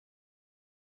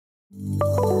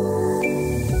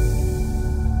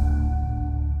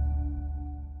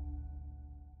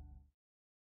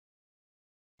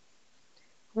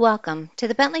Welcome to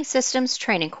the Bentley Systems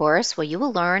training course where you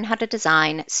will learn how to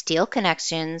design steel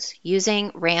connections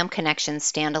using RAM Connection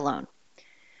Standalone.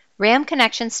 RAM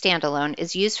Connection Standalone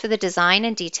is used for the design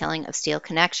and detailing of steel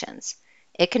connections.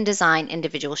 It can design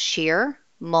individual shear,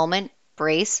 moment,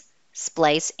 brace,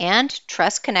 splice, and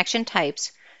truss connection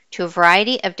types to a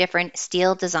variety of different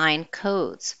steel design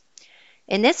codes.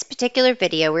 In this particular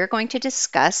video, we're going to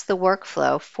discuss the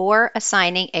workflow for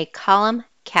assigning a column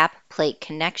cap plate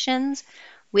connections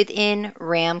within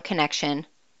RAM Connection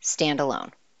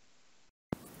Standalone.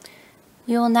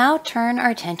 We will now turn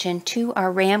our attention to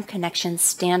our RAM Connection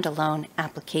Standalone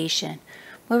application,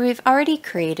 where we've already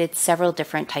created several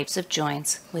different types of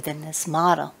joints within this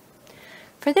model.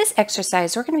 For this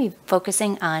exercise, we're going to be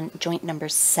focusing on joint number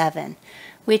 7,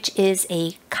 which is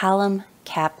a column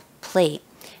cap plate.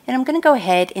 And I'm going to go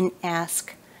ahead and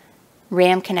ask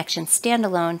RAM Connection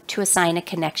Standalone to assign a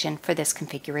connection for this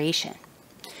configuration.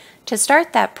 To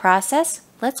start that process,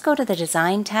 let's go to the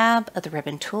Design tab of the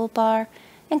ribbon toolbar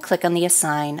and click on the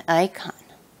Assign icon.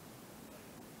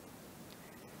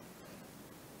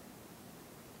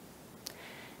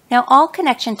 Now, all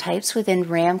connection types within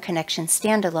RAM Connection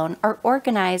Standalone are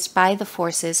organized by the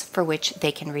forces for which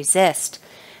they can resist.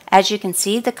 As you can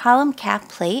see, the column cap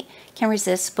plate can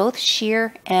resist both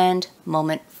shear and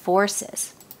moment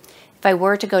forces. If I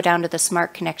were to go down to the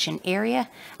Smart Connection area,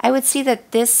 I would see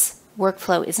that this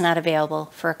workflow is not available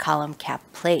for a column cap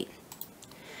plate.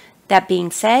 That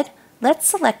being said, let's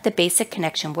select the basic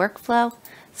connection workflow,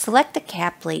 select the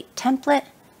cap plate template,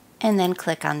 and then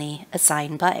click on the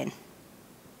Assign button.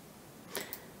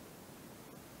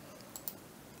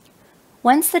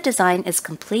 Once the design is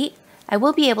complete, I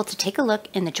will be able to take a look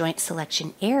in the joint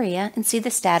selection area and see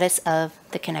the status of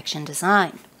the connection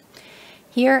design.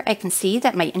 Here I can see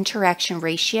that my interaction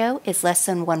ratio is less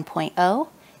than 1.0,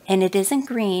 and it is in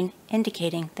green,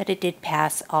 indicating that it did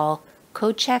pass all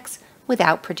code checks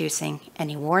without producing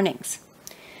any warnings.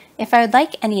 If I would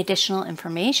like any additional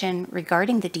information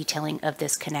regarding the detailing of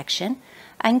this connection,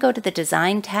 I can go to the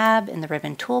Design tab in the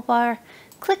ribbon toolbar,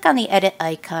 click on the Edit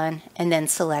icon, and then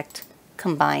select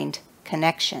Combined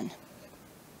Connection.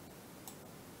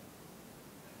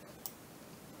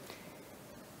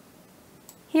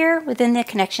 Here within the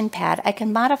connection pad, I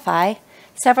can modify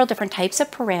several different types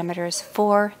of parameters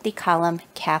for the column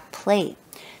cap plate.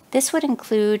 This would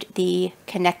include the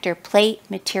connector plate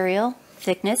material,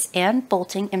 thickness, and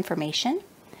bolting information.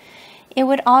 It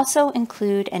would also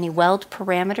include any weld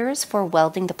parameters for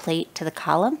welding the plate to the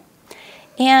column,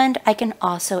 and I can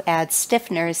also add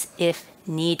stiffeners if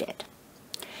needed.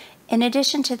 In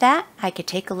addition to that, I could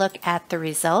take a look at the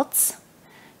results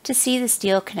to see the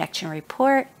steel connection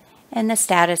report and the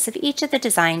status of each of the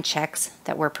design checks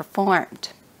that were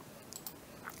performed.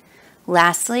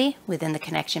 Lastly, within the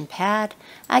connection pad,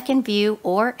 I can view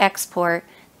or export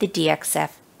the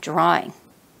DXF drawing.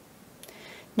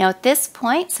 Now at this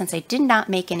point, since I did not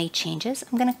make any changes,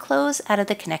 I'm going to close out of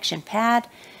the connection pad,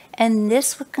 and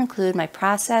this would conclude my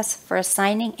process for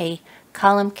assigning a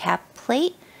column cap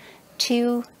plate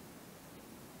to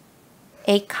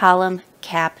a column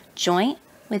cap joint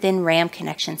within RAM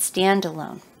Connection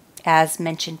Standalone. As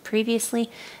mentioned previously,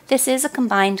 this is a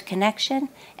combined connection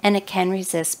and it can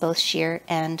resist both shear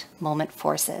and moment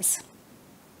forces.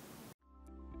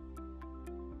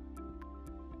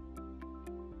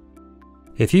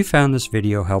 If you found this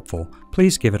video helpful,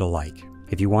 please give it a like.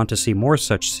 If you want to see more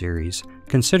such series,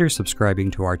 consider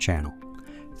subscribing to our channel.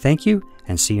 Thank you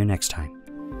and see you next time.